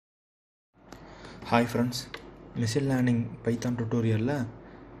Hi friends, machine learning Python டுட்டோரியலில்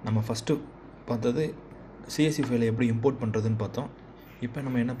நம்ம first பார்த்தது CSV ஃபைலை எப்படி இம்போர்ட் பண்ணுறதுன்னு பார்த்தோம். இப்போ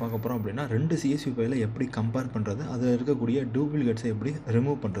நம்ம என்ன பார்க்க போகிறோம் அப்படின்னா, 2 சிஎஸ்வி ஃபைலை எப்படி கம்பேர் பண்ணுறது, அதில் இருக்கக்கூடிய டூப்ளிகேட்ஸை எப்படி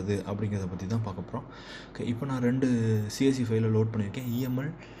ரிமூவ் பண்ணுறது அப்படிங்கிறத பற்றி தான் பார்க்க போகிறோம். ஓகே, இப்போ நான் 2 சிஎஸ்வி ஃபைலை லோட் பண்ணியிருக்கேன்.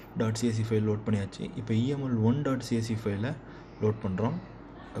 EML.csv ஃபைல் லோட் பண்ணியாச்சு. இப்போ EML1.csv ஃபைலை லோட் பண்ணுறோம்.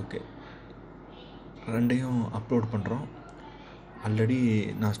 ஓகே, ரெண்டையும் அப்லோட் பண்ணுறோம். ஆல்ரெடி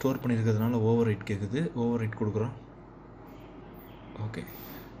நான் ஸ்டோர் பண்ணியிருக்கிறதுனால ஓவர் ரைட் கேட்குது, ஓவர் ரைட் கொடுக்குறோம். ஓகே,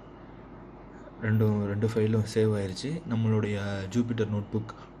 ரெண்டு ஃபைலும் சேவ் ஆயிடுச்சு நம்மளுடைய ஜூபிட்டர் நோட்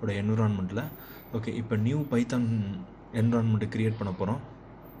புக்கோட என்விரான்மெண்ட்டில். ஓகே, இப்போ நியூ பைத்தான் என்விரான்மெண்ட்டு க்ரியேட் பண்ண போகிறோம்.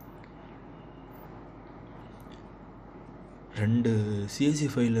 2 சிஎஸ்சி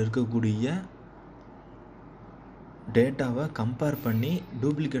ஃபைலில் இருக்கக்கூடிய டேட்டாவை கம்பேர் பண்ணி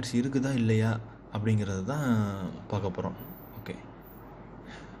டூப்ளிகேட்ஸ் இருக்குதா இல்லையா அப்படிங்கிறது தான் பார்க்க போகிறோம். ஓகே,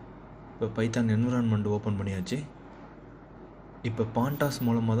 இப்போ பைத்தான் என்விரான்மெண்ட் ஓப்பன் பண்ணியாச்சு. இப்போ பாண்டாஸ்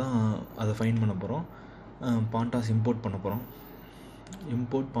மூலமாக தான் அதை ஃபைண்ட் பண்ண போகிறோம். பாண்டாஸ் இம்போர்ட் பண்ண போகிறோம்.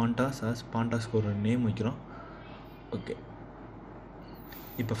 இம்போர்ட் பாண்டாஸ் பாண்டாஸ்க்கு ஒரு நேம் வைக்கிறோம். ஓகே,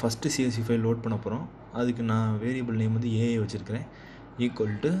 இப்போ ஃபஸ்ட்டு சிஎஸ்சி ஃபைல் லோட் பண்ண போகிறோம். அதுக்கு நான் வேரியபிள் நேம் வந்து ஏஐ வச்சுருக்கிறேன்.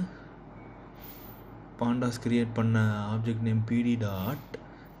 ஈக்குவல் டு பாண்டாஸ் க்ரியேட் பண்ண ஆப்ஜெக்ட் நேம் pd.read_csv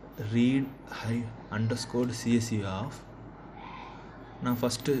ஆஃப். நான்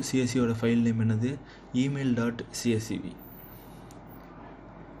ஃபஸ்ட்டு சிஎஸ்சியோட ஃபைல் நேம் என்னது, email.csv.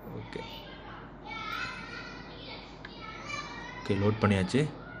 ஓகே ஓகே லோட் பண்ணியாச்சு.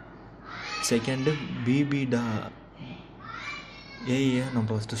 செகண்டு ஏஐயை நம்ம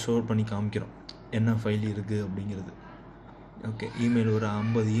ஃபஸ்ட்டு ஸ்டோர் பண்ணி காமிக்கிறோம் என்ன ஃபைல் இருக்குது அப்படிங்கிறது. ஓகே, இமெயில் ஒரு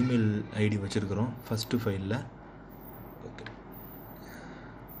 50 இமெயில் ஐடி வச்சுருக்குறோம் ஃபஸ்ட்டு ஃபைலில். ஓகே,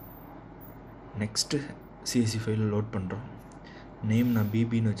 நெக்ஸ்ட்டு சிஎஸ்சி ஃபைலில் லோட் பண்ணுறோம். நேம் நான்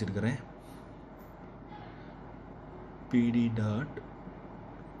பிபின்னு வச்சுருக்கிறேன்.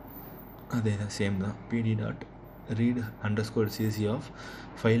 அதே தான், சேம் தான். pd.read_csv of.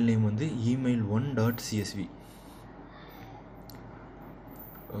 ஃபைல் நேம் வந்து email1.csv.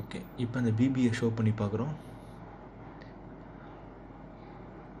 ஓகே, இப்போ அந்த பிபியை ஷோ பண்ணி பார்க்குறோம்.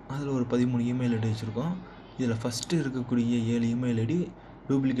 அதில் ஒரு 13 இமெயில் ஐடி வச்சுருக்கோம். இதில் ஃபஸ்ட்டு இருக்கக்கூடிய 7 இமெயில் ஐடி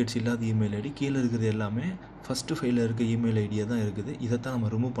டூப்ளிகேட்ஸ் இல்லாத இமெயில் ஐடி. கீழே இருக்கிறது எல்லாமே ஃபஸ்ட்டு ஃபைலில் இருக்க இமெயில் ஐடியாக தான் இருக்குது. இதைத்தான் நம்ம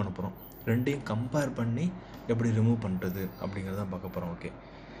ரிமூவ் பண்ண போகிறோம். ரெண்டையும் கம்பேர் பண்ணி எப்படி ரிமூவ் பண்ணுறது அப்படிங்கிறதான் பார்க்க போகிறோம். ஓகே,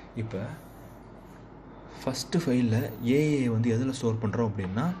 இப்போ ஃபஸ்ட்டு ஃபைலில் ஏஏ வந்து எதில் ஸ்டோர் பண்ணுறோம்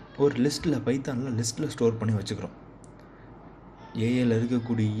அப்படின்னா, ஒரு லிஸ்ட்டில் பைத்தானில் லிஸ்ட்டில் ஸ்டோர் பண்ணி வச்சுக்கிறோம். ஏஏயில்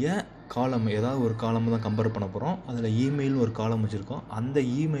இருக்கக்கூடிய காலம், ஏதாவது ஒரு காலம் தான் கம்பேர் பண்ண போகிறோம். அதில் இமெயில்னு ஒரு காலம் வச்சுருக்கோம். அந்த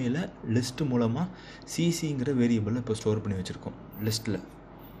இமெயிலை லிஸ்ட்டு மூலமாக சிசிங்கிற வேரியபிளில் இப்போ ஸ்டோர் பண்ணி வச்சுருக்கோம் லிஸ்ட்டில்.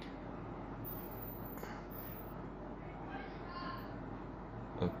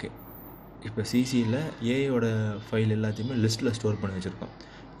 ஓகே, இப்போ சிசியில் ஏயோட ஃபைல் எல்லாத்தையுமே லிஸ்ட்டில் ஸ்டோர் பண்ணி வச்சுருக்கோம்.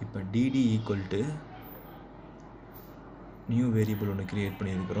 இப்போ DD equal to new variable ஒன்று க்ரியேட்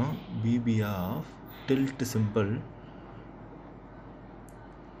பண்ணியிருக்கிறோம். BP of tilt simple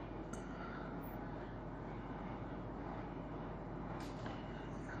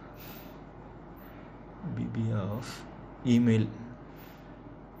BP of email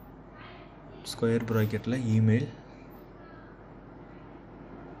square ப்ராக்கெட்டில் இமெயில்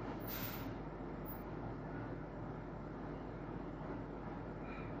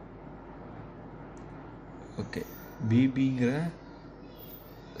ஓகே, பிபிங்கிற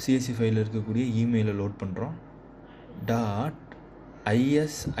சிஎஸ்சி ஃபைலில் இருக்கக்கூடிய இமெயிலை லோட் பண்ணுறோம்.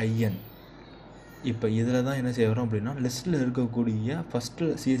 .isn. இப்போ இதில் தான் என்ன செய்கிறோம் அப்படின்னா, லிஸ்ட்டில் இருக்கக்கூடிய ஃபஸ்ட்டு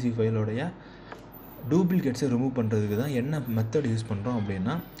சிஎஸ்சி ஃபைலோடைய டூப்ளிகேட்ஸை ரிமூவ் பண்ணுறதுக்கு தான் என்ன மெத்தட் யூஸ் பண்ணுறோம்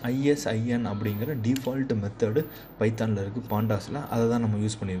அப்படின்னா, ISIN அப்படிங்கிற டிஃபால்ட் மெத்தடு பைத்தானில் இருக்குது பாண்டாஸில். அதை தான் நம்ம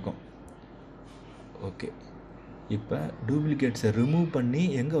யூஸ் பண்ணியிருக்கோம். ஓகே, இப்போ டூப்ளிகேட்ஸை ரிமூவ் பண்ணி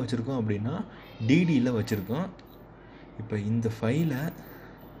எங்கே வச்சுருக்கோம் அப்படின்னா டிடியில் வச்சுருக்கோம். இப்போ இந்த ஃபைலை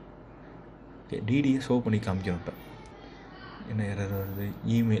டிடியை ஷோ பண்ணி காமிக்கிறோம். இப்போ என்ன எரர் வருது,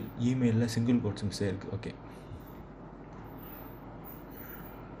 இமெயிலில் சிங்கிள் கோட்ஸ் மிஸ்ஸாக இருக்குது. Okay,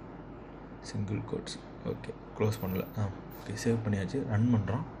 single quotes. Okay, close பண்ணல. ஓகே, சேவ் பண்ணியாச்சு, ரன்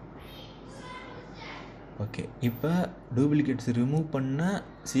பண்ணுறோம். ஓகே, இப்போ டூப்ளிகேட்ஸ் ரிமூவ் பண்ண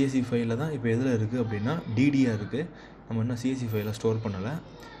சிஎஸ்சி ஃபைலில் தான் இப்போ எதில் இருக்குது அப்படின்னா டிடியாக இருக்குது. நம்ம இன்னும் சிஎஸ்சி ஃபைலை ஸ்டோர் பண்ணலை.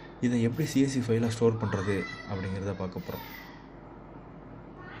 இதை எப்படி சிஎஸ்சி ஃபைலாக ஸ்டோர் பண்ணுறது அப்படிங்கிறத பார்க்க போகிறோம்.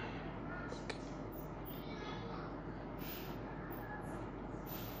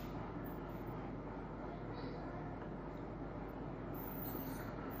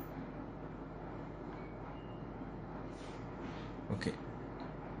 ஓகே,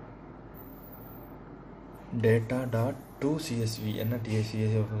 data.toCSV என்ன TSCSV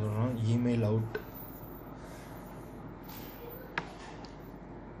சொல்கிறோம், இமெயில் அவுட்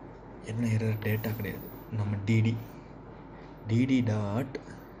என்ன எரர், டேட்டா கிடையாது, நம்ம DD dot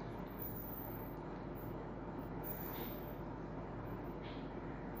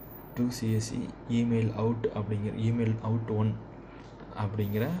to CSC email out அப்படிங்கிற இமெயில் அவுட் 1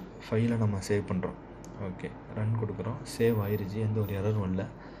 அப்படிங்கிற ஃபைலை நம்ம சேவ் பண்ணுறோம். ஓகே, ரன் கொடுக்குறோம். சேவ் ஆயிடுச்சு, எந்த ஒரு எரரும் இல்லை.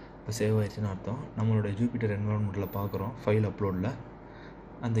 இப்போ சேவ் ஆயிடுச்சுன்னு அர்த்தம். நம்மளோட ஜூபிட்டர் என்வரான்மெண்ட்டில் பார்க்குறோம், ஃபைல் அப்லோடில்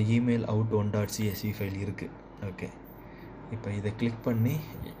அந்த இமெயில் அவுட் 1.csv ஃபைல் இருக்குது. ஓகே, இப்போ இதை கிளிக் பண்ணி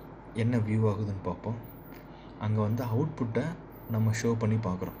என்ன வியூ ஆகுதுன்னு பார்ப்போம். அங்கே வந்து அவுட்புட்டை நம்ம ஷோ பண்ணி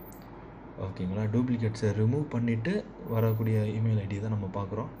பார்க்குறோம். ஓகேங்களா, டூப்ளிகேட்ஸை ரிமூவ் பண்ணிவிட்டு வரக்கூடிய இமெயில் ஐடி தான் நம்ம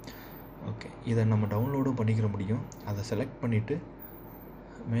பார்க்குறோம். ஓகே, இதை நம்ம டவுன்லோடும் பண்ணிக்கிற முடியும். அதை செலக்ட் பண்ணிவிட்டு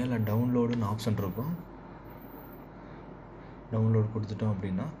மேலே டவுன்லோடுன்னு ஆப்ஷன் இருக்கும். டவுன்லோட் கொடுத்துட்டோம்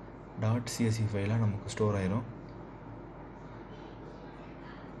அப்படின்னா .csv ஃபைலாக நமக்கு ஸ்டோர் ஆயிரும்.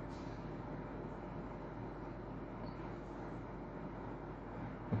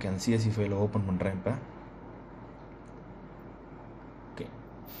 ஓகே, அந்த சிஎஸ்சி ஃபைலை ஓப்பன் பண்ணுறேன். இப்போ ஓகே,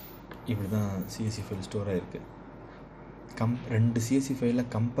 இப்படி தான் சிஎஸ்சி ஃபைல் ஸ்டோர் ஆகிருக்கு. ரெண்டு சிஎஸ்சி ஃபைலை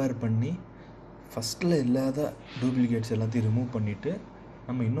கம்பேர் பண்ணி ஃபஸ்ட்டில் இல்லாத டூப்ளிகேட்ஸ் எல்லாத்தையும் ரிமூவ் பண்ணிவிட்டு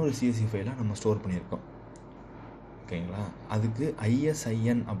நம்ம இன்னொரு சிஎஸ்சி ஃபைலை நம்ம ஸ்டோர் பண்ணியிருக்கோம். ஓகேங்களா, அதுக்கு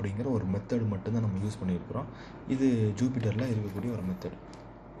ISIN அப்படிங்கிற ஒரு மெத்தட் மட்டும்தான் நம்ம யூஸ் பண்ணியிருக்கிறோம். இது ஜூபிட்டரில் இருக்கக்கூடிய ஒரு மெத்தட்.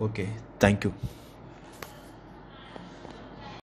 Okay, thank you.